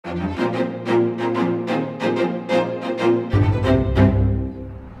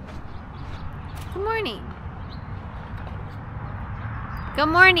Good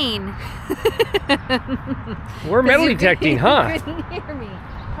morning. We're metal detecting, huh? You couldn't hear me.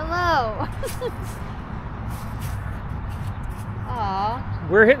 Hello. Aw.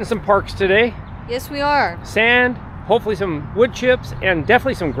 We're hitting some parks today. Yes, we are. Sand, hopefully some wood chips, and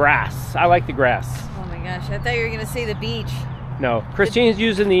definitely some grass. I like the grass. Oh my gosh, I thought you were going to say the beach. No, Christine's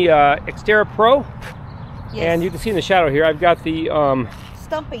using the x-terra Pro. Yes. And you can see in the shadow here, I've got the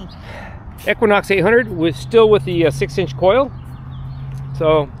Stumpy. Equinox 800 still with the 6-inch coil.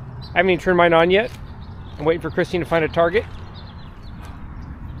 So I haven't even turned mine on yet. I'm waiting for Christine to find a target.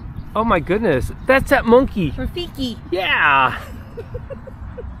 Oh my goodness, that's that monkey. Rafiki. Yeah.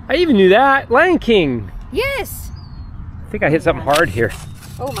 I even knew that. Lion King. Yes. I think I hit something hard here.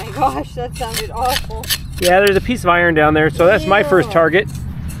 Oh my gosh, that sounded awful. Yeah, there's a piece of iron down there, so that's my first target.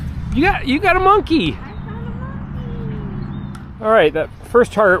 You got a monkey. I found a monkey. All right, that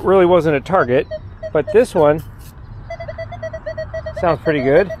first target really wasn't a target, but this one sounds pretty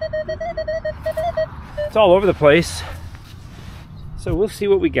good. It's all over the place. So we'll see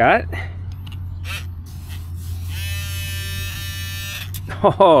what we got.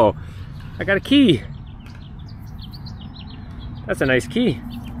 Oh, I got a key. That's a nice key.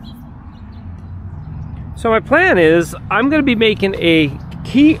 So my plan is I'm going to be making a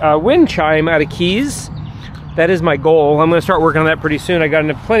wind chime out of keys. That is my goal. I'm going to start working on that pretty soon. I got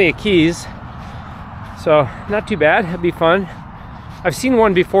plenty of keys. So not too bad. It'll be fun. I've seen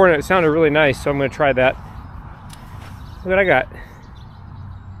one before and it sounded really nice, so I'm going to try that. Look what I got.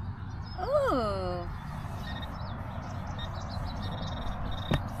 Oh.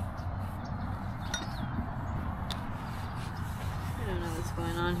 I don't know what's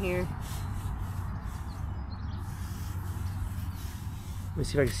going on here. Let me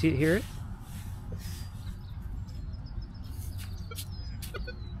see if I can see it, hear it.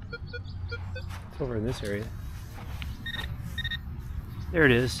 It's over in this area. There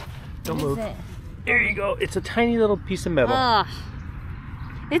it is. Don't move. What is it? There you go. It's a tiny little piece of metal. Ah,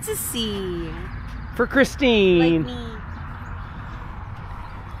 it's a C. For Christine. Like me.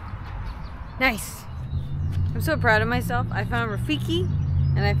 Nice. I'm so proud of myself. I found Rafiki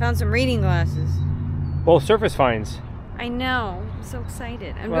and I found some reading glasses. Both surface finds. I know. I'm so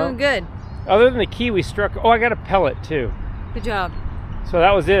excited. I'm Well, doing good. Other than the key we struck. Oh, I got a pellet too. Good job. So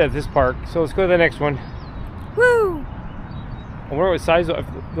that was it at this park. So let's go to the next one. Woo! I wonder what size.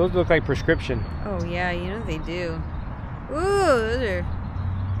 Those look like prescription. Oh yeah, you know they do. Ooh, those are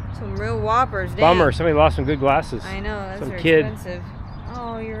some real whoppers. Damn. Bummer. Somebody lost some good glasses. I know, those Some are kid. expensive.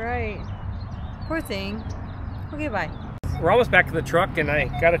 Oh, you're right. Poor thing. Okay, bye. We're almost back to the truck, and I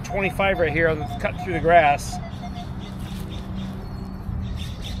got a 25 right here. I'm cutting through the grass.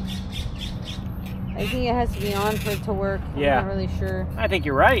 I think it has to be on for it to work. Yeah. I'm not really sure. I think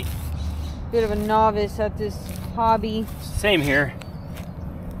you're right. Bit of a novice at this hobby. Same here.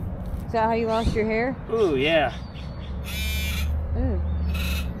 Is that how you lost your hair? Ooh, yeah. Ooh.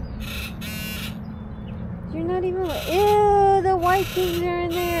 You're not even. Ew, the white things are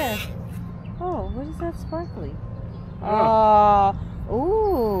in there. Oh, what is that sparkly? Oh.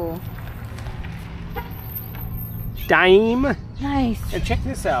 Ooh. Dime. Nice. And check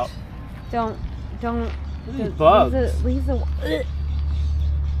this out. Don't. Look at these bugs. Leave the.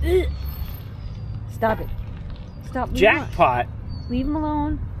 Stop it. Stop. Jackpot. Leave him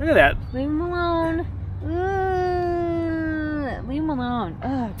alone. Look at that. Leave him alone. Leave him alone.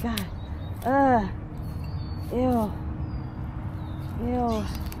 Oh, God. Ew. Ew.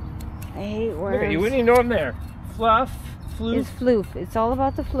 I hate worms. Look at you. We didn't even know I'm there. Fluff. Floof. It's floof. It's all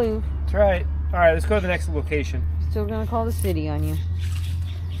about the floof. That's right. All right, let's go to the next location. Still gonna call the city on you.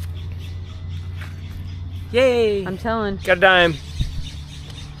 Yay. I'm telling. Got a dime.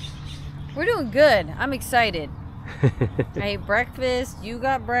 We're doing good. I'm excited. I ate breakfast. You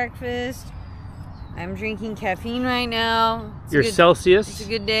got breakfast. I'm drinking caffeine right now. Your Celsius. It's a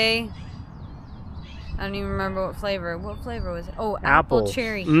good day. I don't even remember what flavor. What flavor was it? Oh, Apple. apple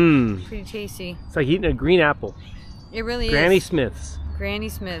cherry. Mmm. Pretty tasty. It's like eating a green apple. It really Granny is. Smith's. Granny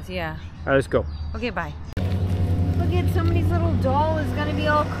Smith, yeah. All right, let's go. Okay, bye. Look at somebody's little doll is gonna be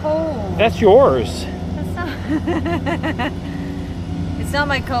all cold. That's yours. That's not. It's not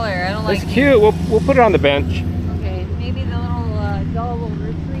my color. I don't like It's it. cute. We'll put it on the bench. Okay, maybe the little doll will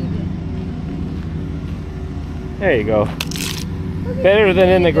retrieve it. There you go. Better than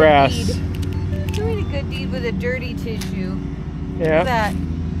in the grass. Doing a good deed with a dirty tissue. Look Yeah. at that.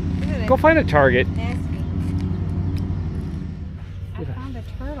 Look at it. Go find a target. Nasty. I found a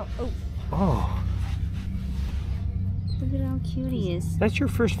turtle. Oh, Oh, look at how cute he is. that's your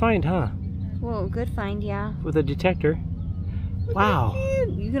first find, huh? Whoa, good find, yeah. With a detector. Wow.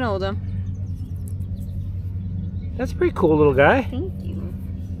 You can hold him. That's a pretty cool little guy. Thank you.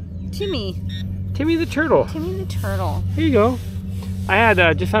 Timmy. Timmy the turtle. Timmy the turtle. Here you go. I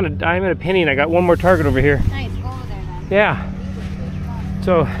had just found a dime and a penny, and I got one more target over here. Nice, go over there then. Yeah.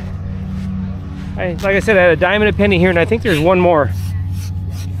 So, like I said, I had a dime and a penny here, and I think there's one more.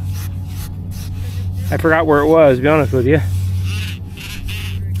 I forgot where it was, to be honest with you.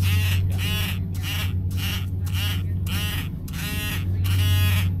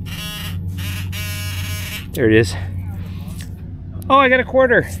 There it is. Oh, I got a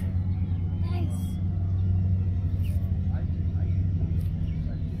quarter. Nice.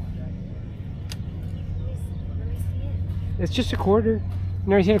 Let me see it. It's just a quarter. You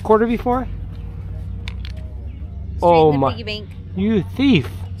never seen a quarter before? Straight Oh in the my! piggy bank. You thief!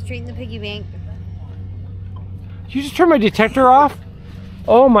 Straight in the piggy bank. You just turned my detector off?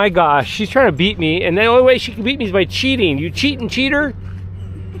 Oh my gosh, she's trying to beat me, and the only way she can beat me is by cheating. You cheating cheater?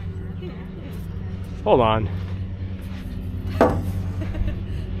 Hold on.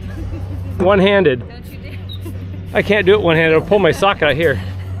 One-handed. Don't you dare. I can't do it one-handed. I'll pull my sock out here.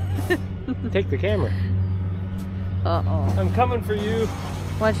 Take the camera. Uh-oh. I'm coming for you.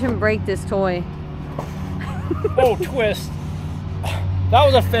 Watch him break this toy. Oh, twist. That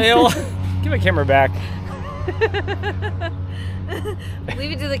was a fail. Give my camera back.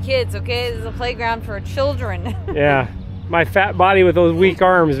 Leave it to the kids, okay? This is a playground for children. Yeah. My fat body with those weak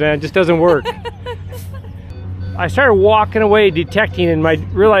arms, man, just doesn't work. I started walking away detecting and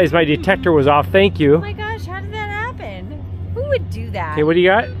realized my detector was off. Thank you. Oh my gosh, how did that happen? Who would do that? Okay, what do you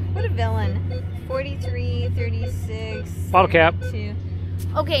got? What a villain. 43, 36. Bottle cap. 32.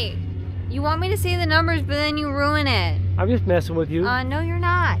 Okay, you want me to say the numbers, but then you ruin it. I'm just messing with you. No, you're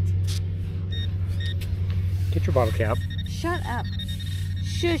not. Get your bottle cap. Shut up.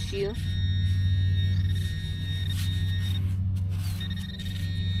 Shush you.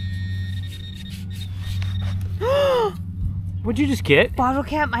 What'd you just get? Bottle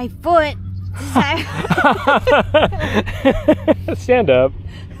cap my foot. Stand up.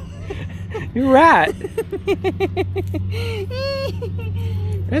 You rat.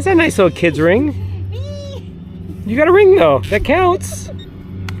 That's a nice little kid's ring. You got a ring though. That counts.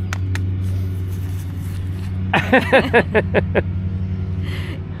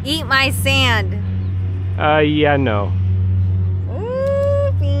 Eat my sand. Yeah, no.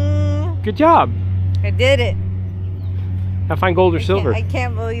 Oopie. Good job. I did it. Now find gold or silver. I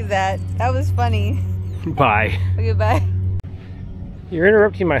can't believe that. That was funny. Bye. Okay, bye. You're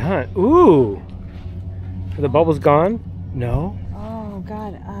interrupting my hunt. Ooh. Are the bubbles gone? No. Oh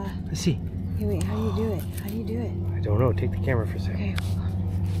God. Let's see. Hey, wait. How do you do it? How do you do it? I don't know. Take the camera for a second. Okay. Hold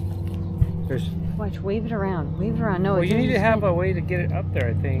on. There's. Watch. Wave it around. Wave it around. No. Well, it you need to doesn't have spin. a way to get it up there.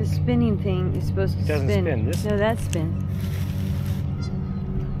 I think. The spinning thing is supposed to It doesn't spin. This. No, that spins.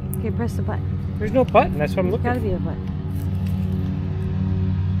 Okay, press the button. There's no button. That's what I'm There's looking. gotta be a button.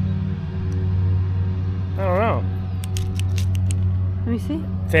 I don't know. Let me see.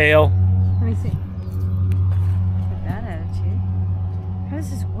 Fail. Let me see. With that attitude. How does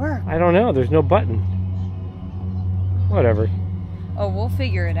this work? I don't know. There's no button. Whatever. Oh, we'll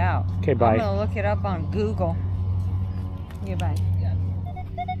figure it out. Okay, bye. I'm gonna look it up on Google. Okay, bye.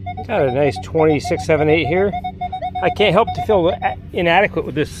 Got a nice 2678 here. I can't help to feel inadequate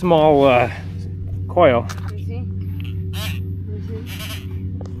with this small coil. Let me see.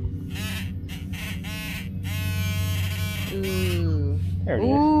 Ooh. There it is.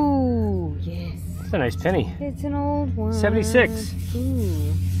 Ooh, yes. It's a nice penny. It's an old one. 76.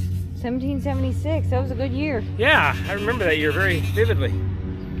 Ooh. 1776. That was a good year. Yeah, I remember that year very vividly.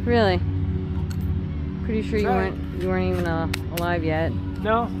 Really? Pretty sure That's you weren't even alive yet.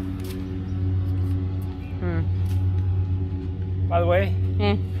 No. Hmm. By the way,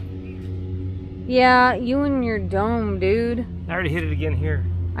 Eh. Yeah, you and your dome, dude. I already hit it again here.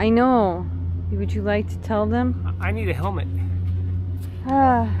 I know. Would you like to tell them? I need a helmet.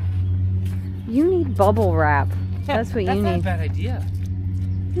 You need bubble wrap. That's what you That's not a need. bad idea.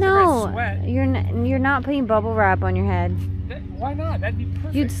 No, sweat. you're not putting bubble wrap on your head. Why not? That'd be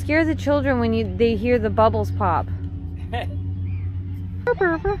perfect. You'd scare the children when they hear the bubbles pop.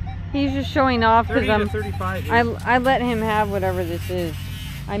 He's just showing off 30 because to 35 here. I let him have whatever this is.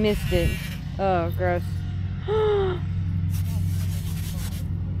 I missed it. Oh, gross.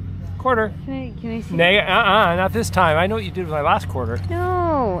 Quarter. Can I see? Not this time. I know what you did with my last quarter.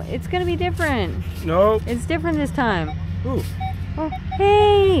 No, it's gonna be different. Nope. It's different this time. Ooh. Oh,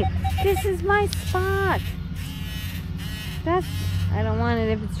 hey, this is my spot. I don't want it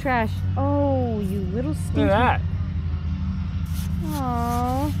if it's trash. Oh, you little stinky. Look at that.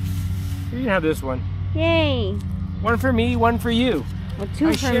 Oh, You can have this one. yay. One for me, one for you. Well,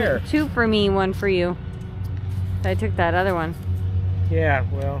 I share. two for me, one for you. I took that other one. Yeah,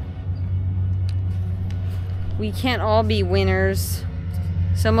 well, We can't all be winners.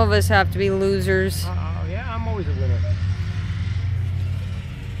 Some of us have to be losers. Yeah, I'm always a winner.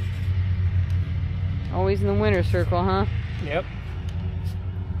 Always in the winner circle, huh? Yep.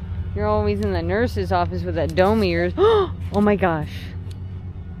 You're always in the nurse's office with that dome of yours. Oh my gosh.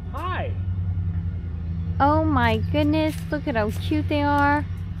 Hi. Oh my goodness, look at how cute they are.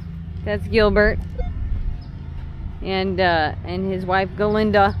 That's Gilbert. And his wife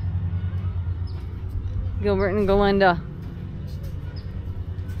Galinda. Gilbert and Galinda.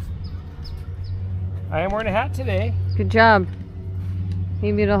 I am wearing a hat today. Good job.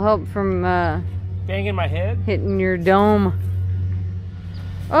 Maybe it'll help from Banging my head. hitting your dome.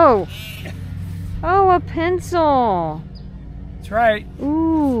 Oh! Oh, a pencil! That's right.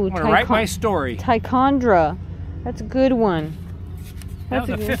 Ooh, I'm gonna write my story. Tichondra. That's a good one. That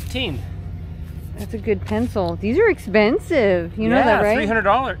was a 15. That's a good pencil. These are expensive. You know that, right?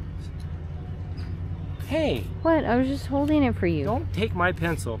 $300. Hey. What? I was just holding it for you. Don't take my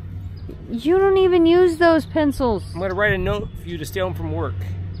pencil. You don't even use those pencils. I'm gonna write a note for you to stay home from work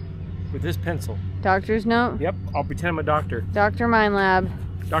with this pencil. Doctor's note? Yep, I'll pretend I'm a doctor. Dr. Mind Lab.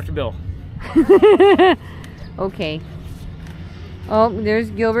 Dr. Bill. Okay. Oh, there's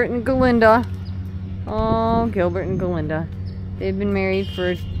Gilbert and Galinda. Oh, Gilbert and Galinda. They've been married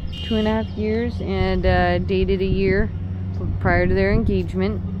for 2.5 years and dated a year prior to their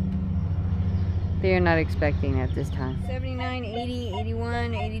engagement. They are not expecting at this time. 79, 80,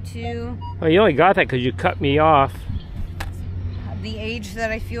 81, 82. Oh, you only got that because you cut me off. The age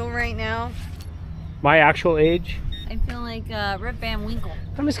that I feel right now. My actual age? I feel like Rip Van Winkle.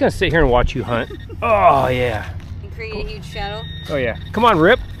 I'm just gonna sit here and watch you hunt. Oh, yeah. You create a huge shadow. Oh, yeah. Come on,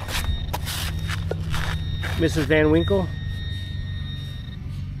 Rip. Mrs. Van Winkle.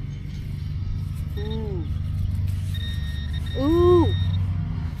 Ooh. Ooh.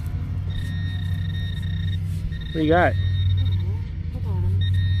 What do you got? Hold on.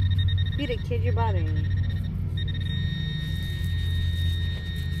 Beat it, kid. You're bothering me.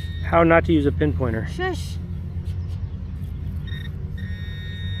 How not to use a pinpointer. Shush.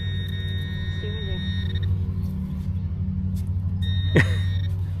 Stay right there.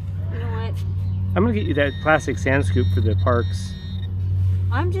 You know what? I'm gonna get you that plastic sand scoop for the parks.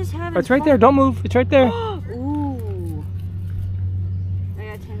 I'm just having Oh, it's right fun. there. Don't move. It's right there. Ooh. I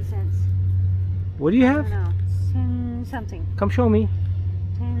got 10 cents. What do you I have? don't know. 10 something. Come show me.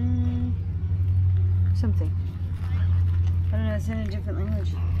 10 something. I don't know. It's in a different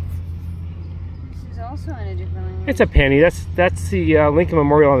language. This is also in a different language. It's a penny. That's the Lincoln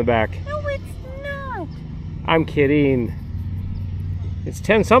Memorial on the back. No, it's not. I'm kidding. It's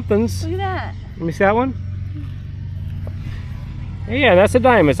 10 somethings. Look at that. Let me see that one. Yeah, that's a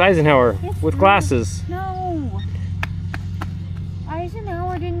dime. It's Eisenhower It's with not. glasses. No.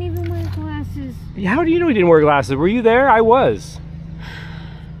 Eisenhower didn't even wear glasses. How do you know he didn't wear glasses? Were you there? I was.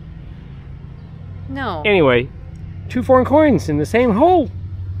 No. Anyway, 2 foreign coins in the same hole.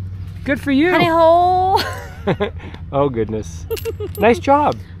 Good for you. Honey hole. Oh, goodness. Nice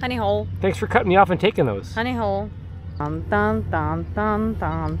job. Honey hole. Thanks for cutting me off and taking those. Honey hole. Dun dun dun dun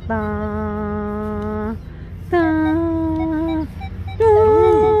dun dun dun dun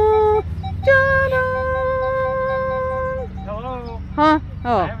dun. Hello. Huh? I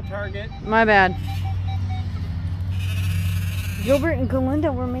Oh, have a target. my bad. Gilbert and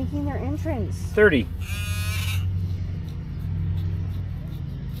Galinda were making their entrance. 30.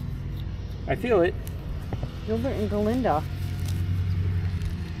 I feel it. Gilbert and Galinda.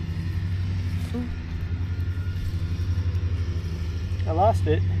 I lost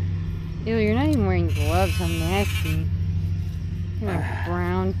it. Ew, you're not even wearing gloves. How nasty. You have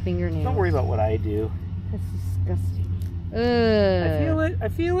brown fingernails. Don't worry about what I do. That's disgusting. Ugh. I feel it. I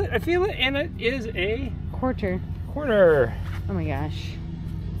feel it. I feel it. And it is a Quarter. quarter. Oh my gosh.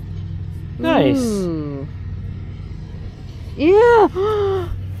 Nice. Ooh. Yeah.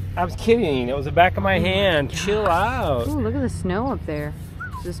 I was kidding. It was the back of my hand. Chill out. Ooh, look at the snow up there.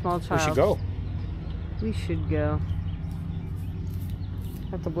 It's a small child. We should go. We should go.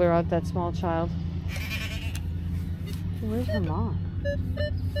 Have to blur out that small child. Where's her mom? Oh,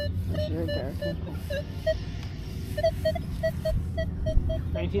 she's right there. Okay, cool.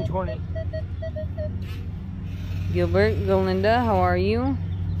 1920. Gilbert, Galinda, how are you?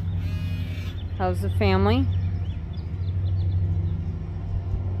 How's the family?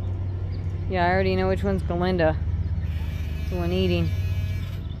 Yeah, I already know which one's Galinda. The one eating.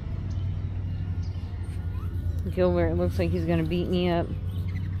 Gilbert looks like he's gonna beat me up.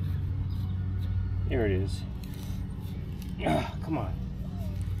 Here it is. Ah, come on.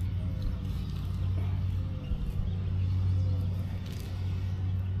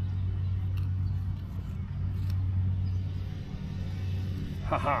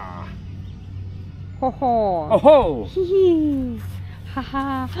 Haha. Ho ho. Oh ho! Hee hee. Ha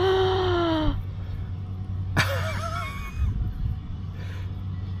ha.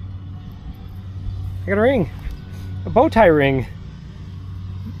 I got a ring. A bow tie ring.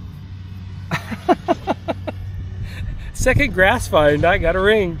 Second grass find, I got a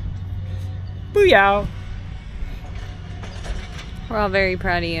ring. Booyah! We're all very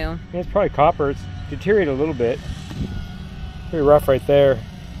proud of you. Yeah, it's probably copper. It's deteriorated a little bit. Pretty rough right there.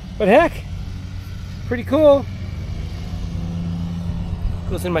 But heck, pretty cool.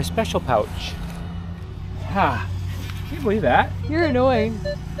 Goes in my special pouch. Ha! Can you believe that? You're annoying.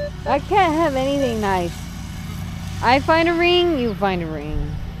 I can't have anything nice. I find a ring, you find a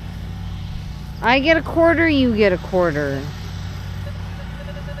ring. I get a quarter, you get a quarter.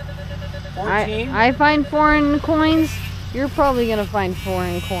 14. I find foreign coins, you're probably gonna find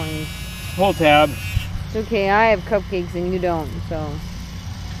foreign coins. Hold tab. It's okay, I have cupcakes and you don't, so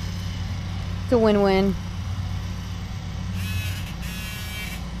it's a win-win.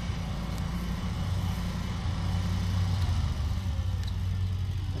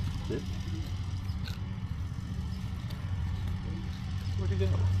 Where'd it go?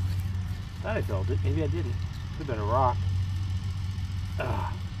 Thought I felt it. Maybe I didn't. Could have been a rock.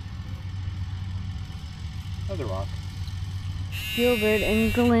 Another rock. Gilbert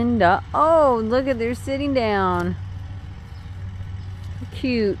and Glinda. Oh, look at, they're sitting down.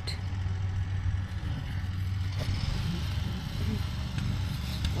 Cute.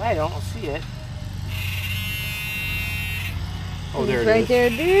 I don't see it. Oh, there It's it right is. there.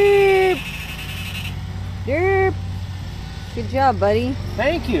 Derp. Derp. Good job, buddy.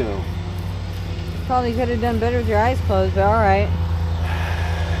 Thank you. Probably could have done better with your eyes closed, but alright.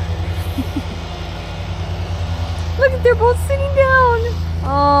 Look, they're both sitting down.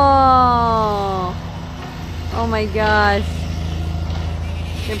 Oh. Oh my gosh.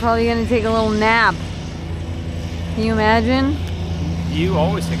 They're probably going to take a little nap. Can you imagine? You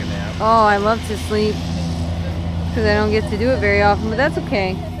always take a nap. Oh, I love to sleep. Because I don't get to do it very often, but that's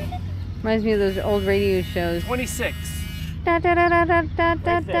okay. Reminds me of those old radio shows. 26. Da, da, da, da, da, da,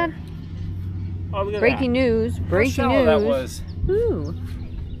 da, Right da. there. Oh, look at Breaking news. that. Breaking How news. shallow that was. Ooh.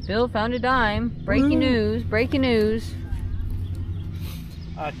 Bill found a dime. Breaking news. Breaking news.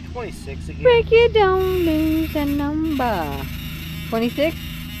 26 again. Break it down, lose a number. 26?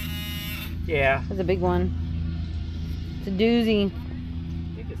 Yeah. That's a big one. It's a doozy.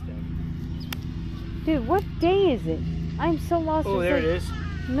 Biggest thing. Dude, what day is it? I'm so lost. Oh, There's there it like is.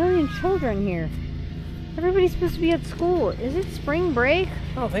 a million children here. Everybody's supposed to be at school. Is it spring break?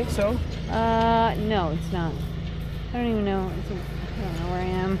 I don't think so. No, it's not. I don't even know. I don't know where I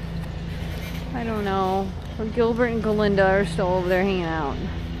am. I don't know. But Gilbert and Glinda are still over there hanging out.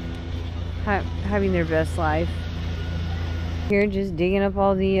 Having their best life. Here, just digging up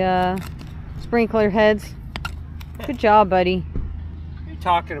all the sprinkler heads. Good job, buddy. What are you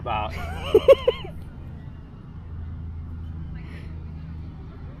talking about?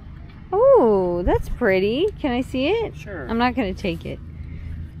 Oh, that's pretty. Can I see it? Sure. I'm not gonna take it.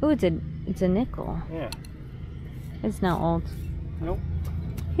 Oh, it's a nickel. Yeah. It's not old. Nope.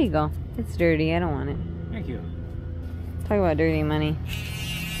 Here you go. It's dirty. I don't want it. Thank you. Talk about dirty money.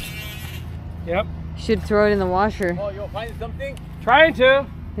 Yep. Should throw it in the washer. Oh, you'll find something? Trying to.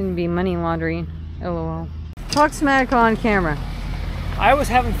 Wouldn't be money laundering. LOL. Talk smack on camera. I was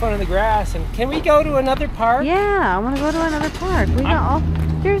having fun in the grass, and can we go to another park? Yeah, I want to go to another park. We got all.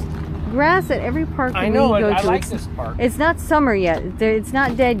 There's grass at every park that I know, we go I to. like this park. It's not summer yet. It's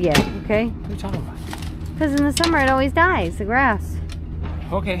not dead yet. Okay. What are you talking about? Because in the summer it always dies. The grass.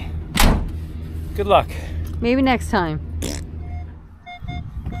 Okay. Good luck. Maybe next time.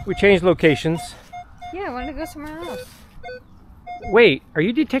 We changed locations. Yeah, I wanted to go somewhere else. Wait, are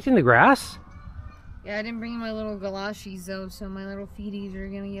you detecting the grass? Yeah, I didn't bring my little galoshes though, so my little feeties are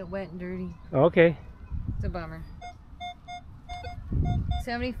gonna get wet and dirty. Okay. It's a bummer.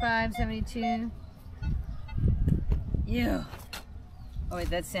 75, 72. Yeah. Oh wait,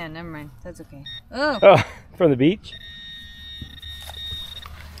 that's sand. Never mind. That's okay. Oh. Oh, from the beach?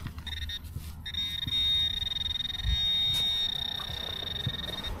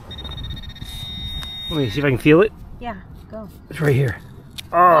 Let me see if I can feel it. Yeah. Go. It's right here.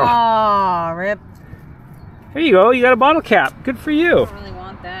 Oh. Aw, rip. There you go. You got a bottle cap. Good for I you. don't really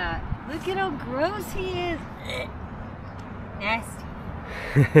want that. Look at how gross he is. Nasty.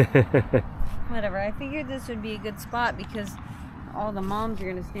 Whatever. I figured this would be a good spot because all the moms are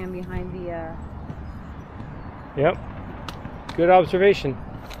gonna stand behind the. Yep. Good observation.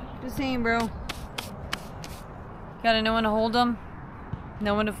 Just saying, bro. Gotta know when to hold them,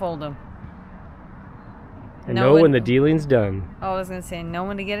 know when to fold them. And know when the dealing's done. Oh, I was going to say, know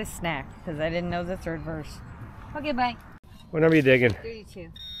when to get a snack, because I didn't know the third verse. Okay, bye. What number are you digging? 32.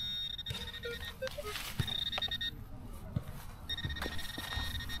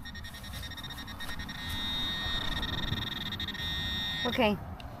 Okay.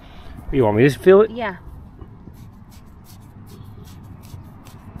 You want me to fill it? Yeah.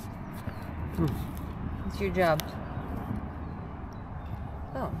 It's your job.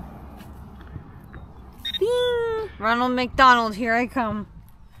 Oh. Bing! Ronald McDonald, here I come.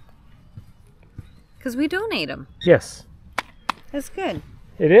 Because we donate them. Yes. That's good.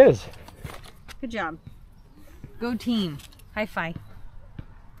 It is. Good job. Go team. High five.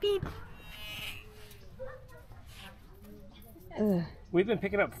 Beep. Ugh. We've been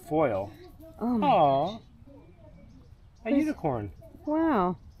picking up foil. Oh my Aww. gosh. A unicorn.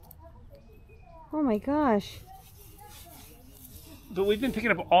 Wow. Oh my gosh. But we've been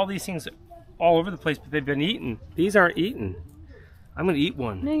picking up all these things all over the place, but they've been eaten. These aren't eaten. I'm going to eat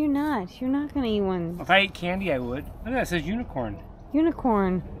one. No, you're not. You're not going to eat one. If I ate candy, I would. Look at that. It says unicorn.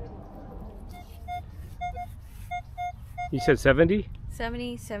 Unicorn. You said 70?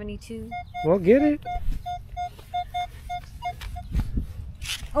 70, 72. Well, get it.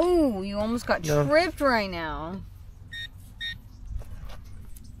 Oh, you almost got tripped right now.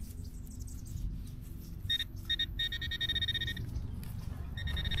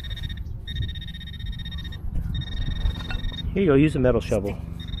 Here you go. Use a metal shovel.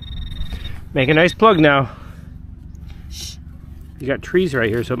 Make a nice plug now. Shh. You got trees right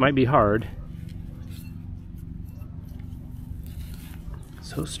here, so it might be hard.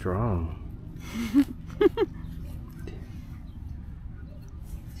 So strong.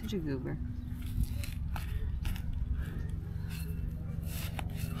 Such a goober.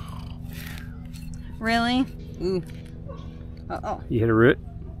 Really? Ooh. Uh-oh. You hit a root?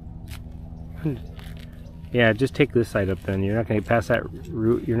 Yeah, just take this side up then. You're not going to get past that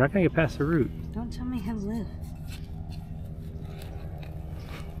root. You're not going to get past the root. Don't tell me how to live.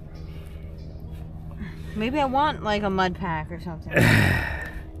 Maybe I want like a mud pack or something.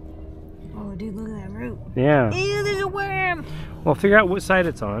 Oh, dude, look at that root. Yeah. Ew, there's a worm. Well, figure out what side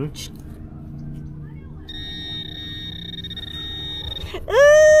it's on.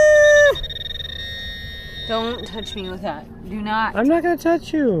 Don't touch me with that. Do not. I'm not going to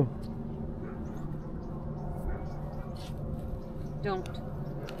touch you. Don't.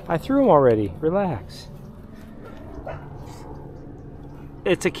 I threw them already. Relax.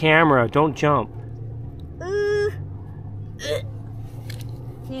 It's a camera. Don't jump. Can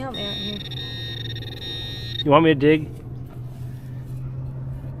you help me out here? You want me to dig?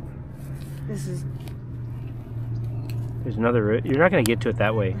 This is... There's another root. You're not going to get to it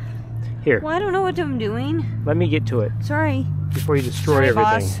that way. Here. Well, I don't know what I'm doing. Let me get to it. Sorry. Before you destroy Sorry,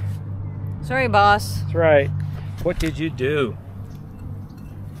 everything. Boss. Sorry, boss. That's right. What did you do?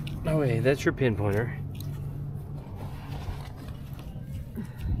 Oh wait, that's your pinpointer.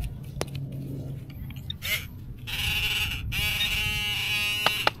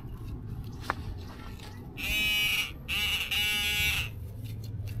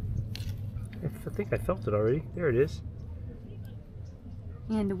 I think I felt it already. There it is.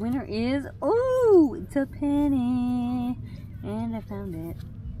 And the winner is... Oh, it's a penny. And I found it.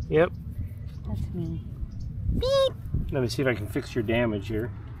 Yep. That's me. Beep. Let me see if I can fix your damage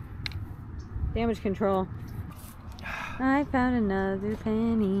here. Damage control. I found another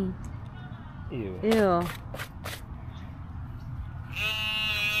penny. Ew. Ew.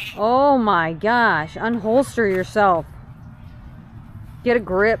 Oh my gosh. Unholster yourself. Get a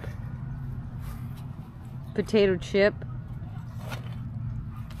grip. Potato chip.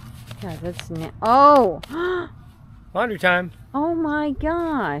 God, that's... Oh! Laundry time. Oh my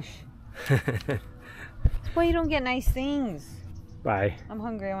gosh. That's why you don't get nice things. Bye. I'm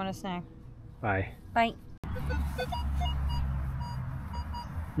hungry. I want a snack. Bye. Bye.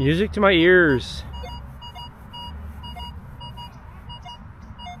 Music to my ears.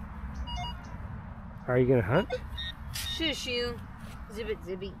 Are you gonna hunt? Shush you. Zibbit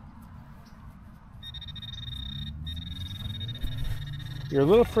zibby. You're a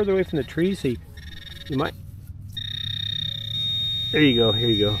little further away from the trees, so you might... There you go, here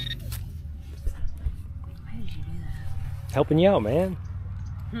you go. Why did you do that? Helping you out, man.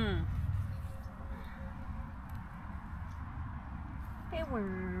 Hey,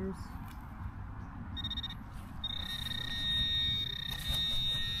 worms.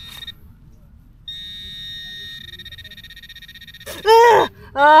 Ah!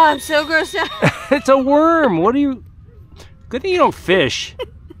 Oh, I'm so grossed out. It's a worm. What are you... Good thing you don't fish.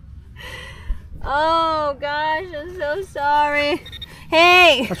 Oh, gosh, I'm so sorry.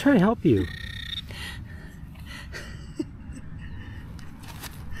 Hey! I was trying to help you.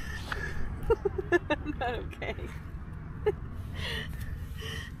 Okay.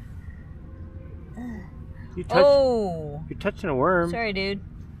 You're touching a worm. Sorry, dude.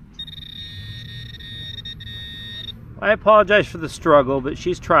 I apologize for the struggle, but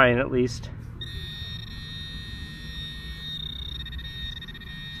she's trying at least.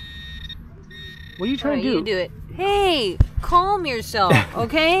 What are you trying to do? You do it. Hey, calm yourself,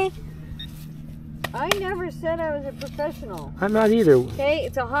 okay? I never said I was a professional. I'm not either. Okay,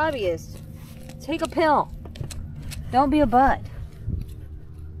 it's a hobbyist. Take a pill. Don't be a butt.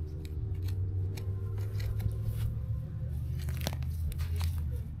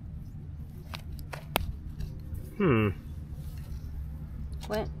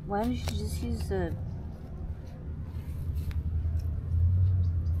 Why don't you just use the...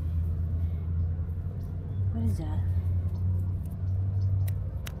 What is that?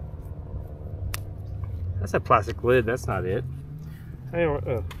 That's a plastic lid. That's not it. I don't,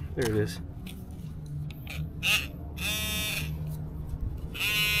 oh, there it is.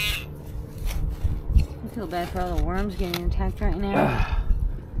 I feel bad for all the worms getting attacked right now.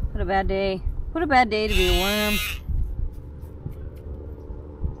 What a bad day. What a bad day to be a worm.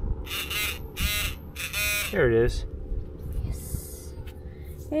 There it is. Yes.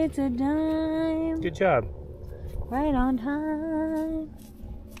 It's a dime. Good job. Right on time.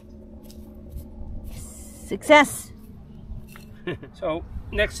 Yes. Success. So,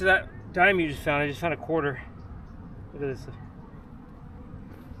 next to that dime you just found, I just found a quarter. Look at this.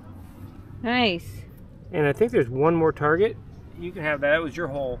 Nice. And I think there's one more target. You can have that. That was your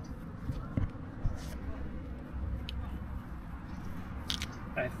hole.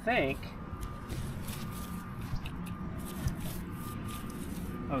 I think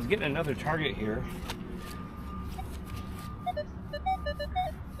I was getting another target here.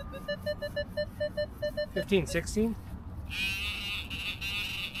 $15, $16.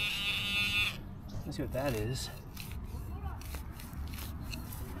 Let's see what that is.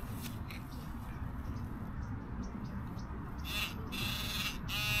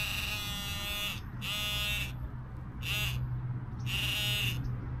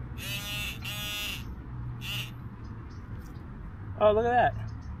 Oh, look at that.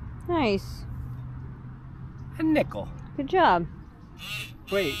 Nice. A nickel. Good job.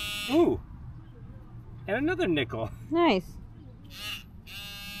 Wait. Ooh. And another nickel. Nice.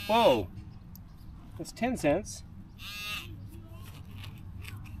 Whoa. That's 10 cents.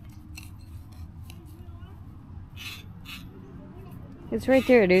 It's right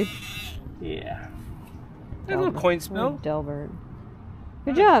there, dude. Yeah. There's a little coin spill. Delbert.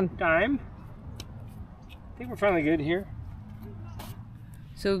 Good job. Dime. I think we're finally good here.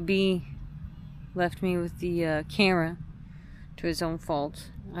 So B left me with the camera to his own fault.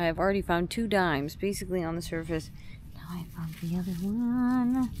 I have already found 2 dimes basically on the surface. Now I found the other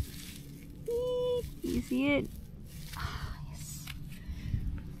one. Eek, you see it? Ah, yes.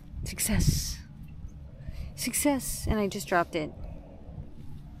 Success. Success. And I just dropped it.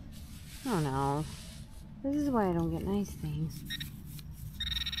 Oh no. This is why I don't get nice things.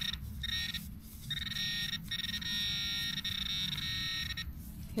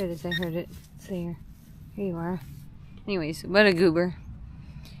 Here it is, I heard it. It's there. Here you are. Anyways, what a goober.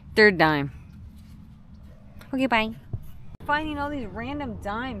 3rd dime. Okay, bye. Finding all these random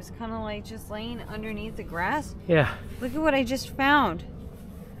dimes kind of like just laying underneath the grass. Yeah. Look at what I just found.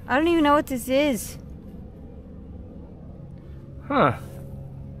 I don't even know what this is. Huh.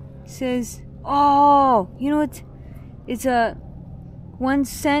 It says, oh, you know what? It's a 1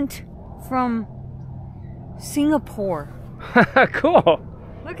 cent from Singapore. Cool.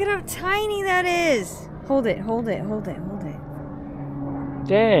 Look at how tiny that is. Hold it, hold it, hold it, hold it.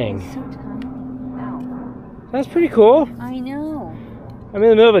 Dang. It's so tiny. Ow. That's pretty cool. I know. I'm in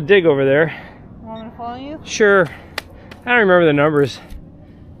the middle of a dig over there. Want me to follow you? Sure. I don't remember the numbers.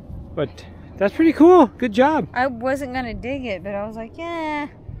 But that's pretty cool. Good job. I wasn't going to dig it, but I was like, yeah.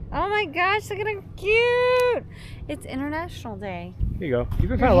 Oh my gosh, look at how cute. It's International Day. Here you go. You've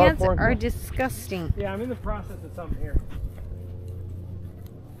been Your finding a lot of hands foreign are stuff. disgusting. Yeah, I'm in the process of something here.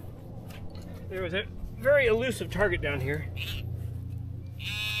 There was a very elusive target down here.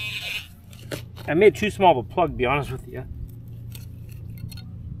 I made too small of a plug, to be honest with you.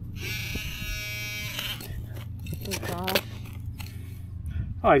 Oh gosh.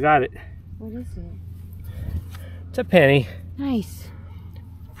 Oh, I got it. What is it? It's a penny. Nice.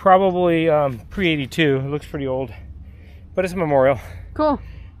 Probably pre-82. It looks pretty old. But it's a memorial. Cool.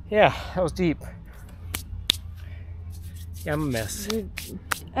 Yeah, that was deep. Yeah, I'm a mess.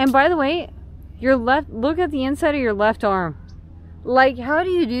 And by the way, your left, look at the inside of your left arm. Like, how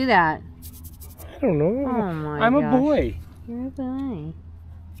do you do that? I don't know. Oh my I'm gosh. a boy. You're a boy.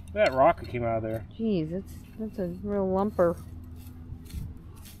 That rock that came out of there. Jeez, that's a real lumper.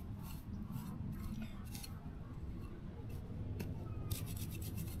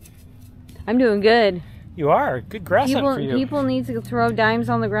 I'm doing good. You are. Good grass hunt for you. People need to throw dimes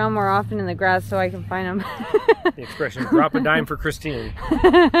on the ground more often in the grass so I can find them. The expression, drop a dime for Christine.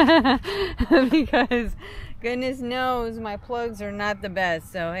 Because goodness knows my plugs are not the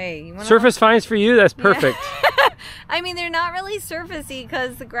best. So hey, you wanna surface finds for you, that's perfect. Yeah. I mean, they're not really surfacey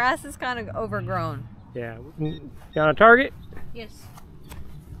because the grass is kind of overgrown. Yeah. Down a target? Yes.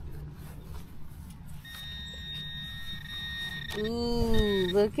 Ooh,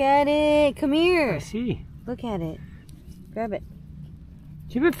 look at it. Come here. I see. Look at it. Grab it.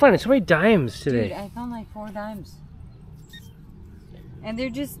 You've been finding so many dimes today. Dude, I found like 4 dimes. And they're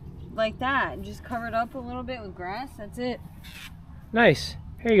just like that. Just covered up a little bit with grass. That's it. Nice.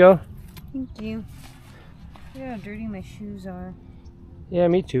 Here you go. Thank you. Look how dirty my shoes are. Yeah,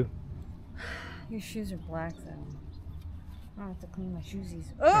 me too. Your shoes are black though. I don't have to clean my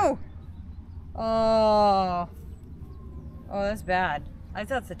shoesies. Oh! Oh. Oh, that's bad. I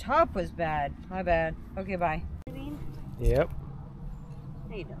thought the top was bad. My bad. Okay, bye. Yep.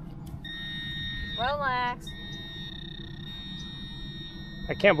 There you go. Relax.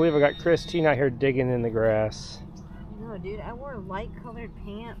 I can't believe I got Christine out here digging in the grass. No, dude, I wore light colored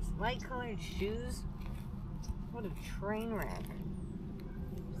pants, light colored shoes. What a train wreck.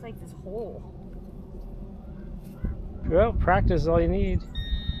 It's like this hole. Well, practice is all you need.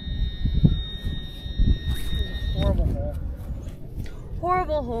 This is a horrible hole.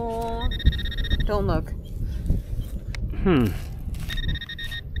 Horrible hole. Don't look.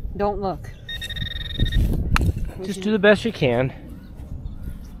 Don't look. Just do the best you can.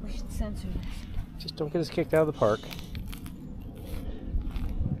 We should censor this. Just don't get us kicked out of the park.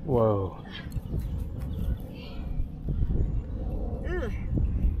 Whoa. Ugh.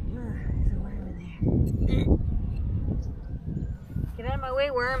 There's a worm in there. Get out of my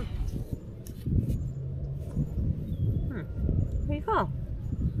way, worm. Where you go?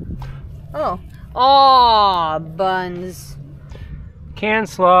 Oh. Aw, buns. Can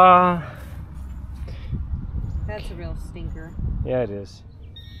slaw. That's a real stinker. Yeah, it is.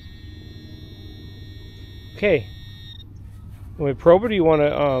 Okay. Want to probe it, or do you want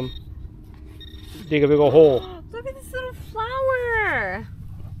to dig a big old hole? Look at this little flower.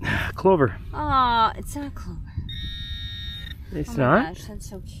 Clover. Aw, it's not clover. It's oh not? My gosh, that's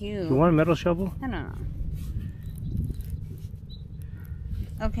so cute. You want a metal shovel? I don't know.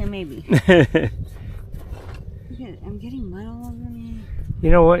 Okay, maybe. I'm getting mud all over me. You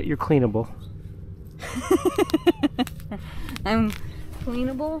know what? You're cleanable. I'm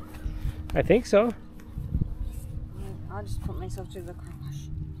cleanable? I think so. I'll just put myself through the car wash.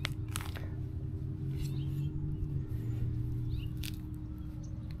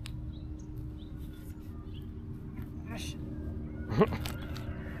 Gosh.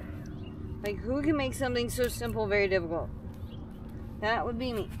 Like, who can make something so simple very difficult? That would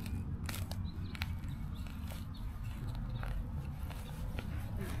be me.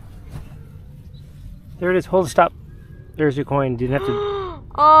 There it is. Hold, stop. There's your coin. Didn't have to.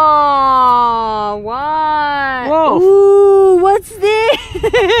 Oh, what? Whoa. Ooh, what's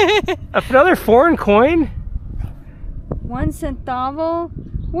this? Another foreign coin? 1 centavo?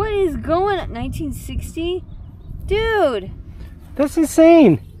 What is going on? 1960? Dude. That's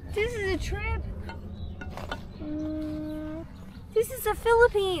insane. This is a trip. This is the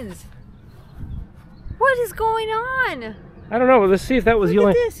Philippines. What is going on? I don't know, but let's see if that was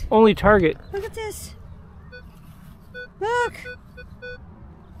Look the at only target. Look at this. Look.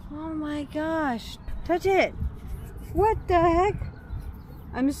 Oh my gosh. Touch it. What the heck?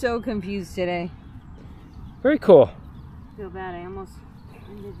 I'm so confused today. Very cool. I feel bad. I almost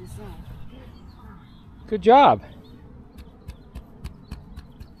ended this up. Good job.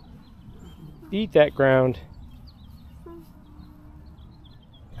 Eat that ground.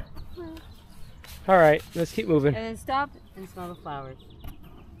 All right, let's keep moving. And then stop and smell the flowers.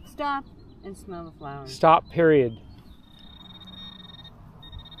 Stop and smell the flowers. Stop, period.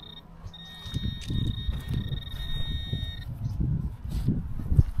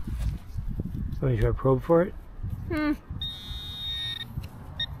 Want me to try to probe for it? You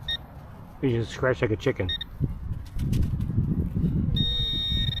just scratch like a chicken.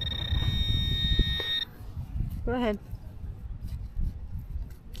 Go ahead.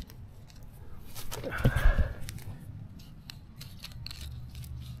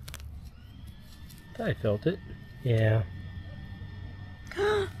 I felt it. Yeah.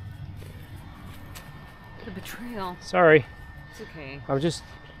 The betrayal. Sorry. It's okay. I'm just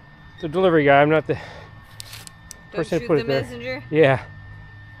the delivery guy. I'm not the Don't person shoot who put the it there. messenger. Yeah.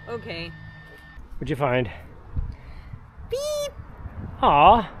 Okay. What'd you find? Beep.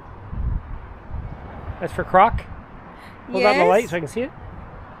 Aw. That's for Croc? Hold out the light so I can see it.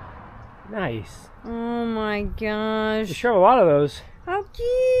 Nice. Oh my gosh. You sure have a lot of those. How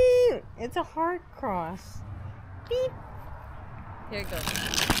cute. It's a heart cross. Beep. Here it goes.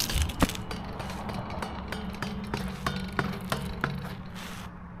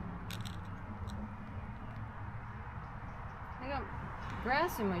 I got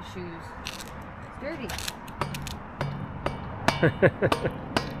grass in my shoes. It's dirty. I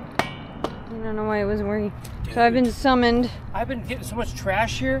don't know why it wasn't working. Dude, so I've been summoned. I've been getting so much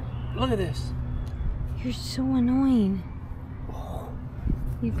trash here. Look at this. You're so annoying.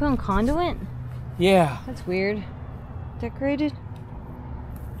 You found conduit? Yeah. That's weird. Decorated?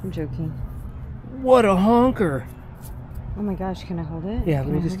 I'm joking. What a honker. Oh my gosh, can I hold it? Yeah, let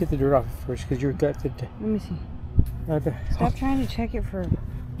me just get the dirt off first because you're got the... Let me see. Okay. Stop trying to check it for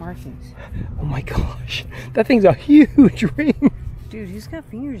markings. Oh my gosh. That thing's a huge ring. Dude, who's got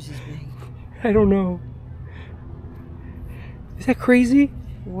fingers this big? I don't know. Is that crazy?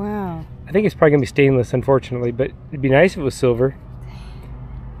 Wow. I think it's probably going to be stainless, unfortunately, but it'd be nice if it was silver.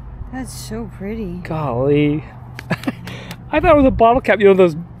 That's so pretty. Golly. I thought it was a bottle cap, you know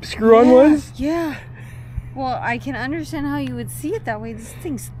those screw-on ones? Yeah. Well, I can understand how you would see it that way. This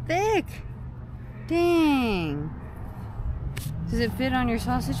thing's thick. Dang. Does it fit on your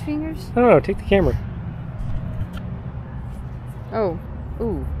sausage fingers? I don't know. Take the camera. Oh.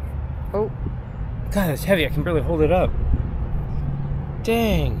 Ooh. Oh. God, that's heavy. I can barely hold it up.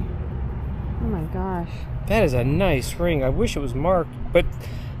 Dang. Oh my gosh. That is a nice ring. I wish it was marked, but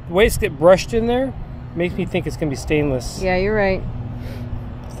the way it's get brushed in there makes me think it's going to be stainless. Yeah, you're right.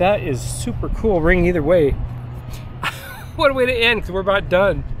 That is super cool ring either way. What a way to end, because we're about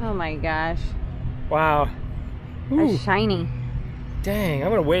done. Oh my gosh. Wow. That's shiny. Dang, I'm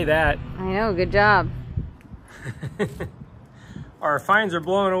going to weigh that. I know, good job. Our fines are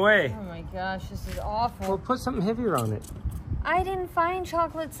blowing away. Oh my gosh, this is awful. Well, put something heavier on it. I didn't find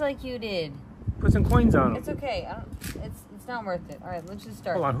chocolates like you did. Put some coins on them. It's okay. It's not worth it. All right, let's just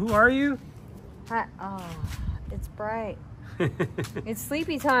start. Hold on, who are you? Hi. Oh, it's bright. It's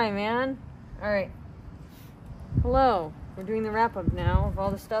sleepy time, man. All right. Hello. We're doing the wrap-up now of all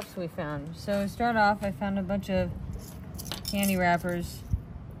the stuffs we found. So to start off, I found a bunch of candy wrappers,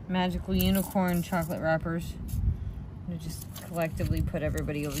 magical unicorn chocolate wrappers. I'm gonna just collectively put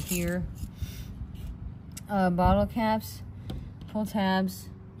everybody over here. Bottle caps, pull tabs,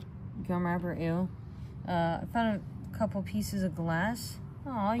 gum wrapper, ew. I found a couple pieces of glass.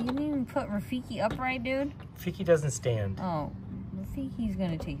 Oh, you didn't even put Rafiki upright, dude? Rafiki doesn't stand. Oh, Rafiki's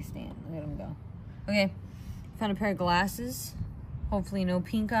gonna take a stand. Let him go. Okay, found a pair of glasses. Hopefully no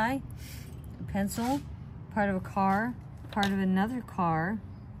pink eye. A pencil, part of a car, part of another car.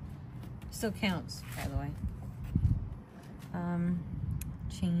 Still counts, by the way.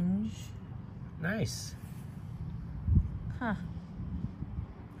 Change. Nice. Huh.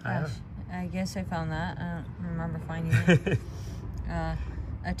 Gosh, I guess I found that. I don't remember finding it.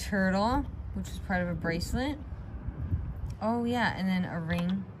 A turtle, which was part of a bracelet. Oh yeah, and then a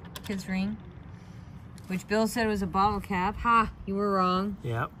ring, kid's ring, which Bill said was a bottle cap. Ha, you were wrong.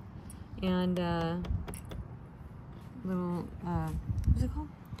 Yep. And little, what's it called?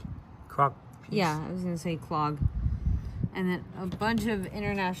 Croc piece. Yeah, I was gonna say clog. And then a bunch of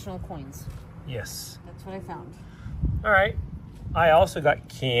international coins. Yes. That's what I found. All right. I also got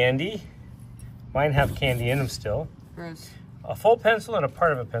candy. Mine have candy in them still. Gross. A full pencil and a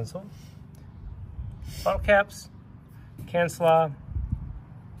part of a pencil. Bottle caps, can slaw,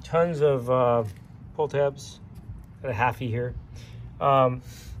 tons of pull tabs, got a halfie here. A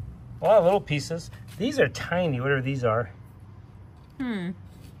lot of little pieces. These are tiny, whatever these are. That's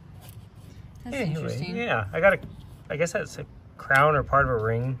interesting. Yeah, I guess that's a crown or part of a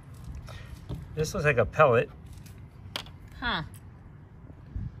ring. This looks like a pellet. Huh.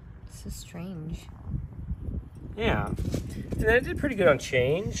 This is strange. Yeah. And then it did pretty good on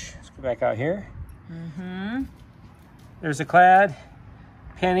change. Let's go back out here. Mm-hmm. There's a clad,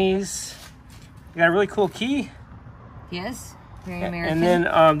 pennies. You got a really cool key. Yes, very American. And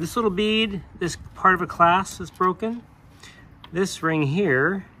then this little bead, this part of a clasp is broken. This ring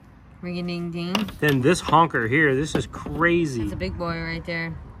here. Ring-a-ding-ding. Then this honker here. This is crazy. That's a big boy right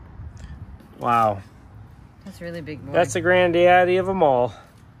there. Wow. That's a really big boy. That's the granddaddy of them all.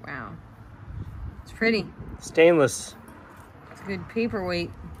 Wow. It's pretty. Stainless. It's a good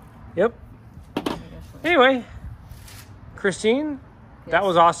paperweight. Yep. Anyway, Christine, yes. That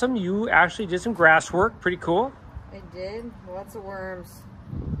was awesome. You actually did some grass work. Pretty cool. I did. Lots of worms.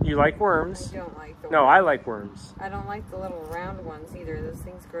 You You like worms? I don't like the No, I like worms. I don't like the little round ones either. Those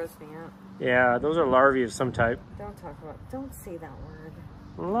things gross me out. Yeah, those are larvae of some type. Don't say that word.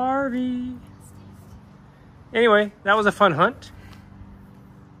 Larvae. Anyway, that was a fun hunt.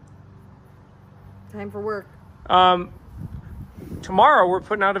 Time for work. Tomorrow we're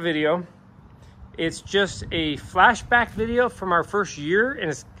putting out a video. It's just a flashback video from our first year, and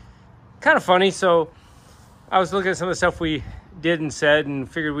it's kind of funny. So I was looking at some of the stuff we did and said and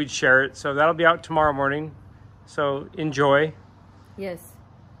figured we'd share it. So that'll be out tomorrow morning. So enjoy. Yes.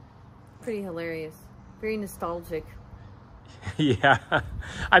 Pretty hilarious. Very nostalgic. Yeah.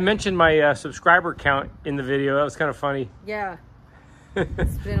 I mentioned my subscriber count in the video. That was kind of funny. Yeah.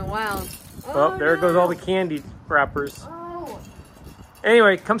 It's been a while. Oh, there goes all the candy wrappers. Oh.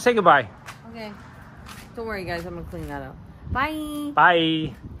 Anyway, come say goodbye. Okay. Don't worry, guys. I'm going to clean that up. Bye.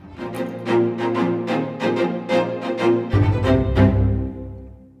 Bye.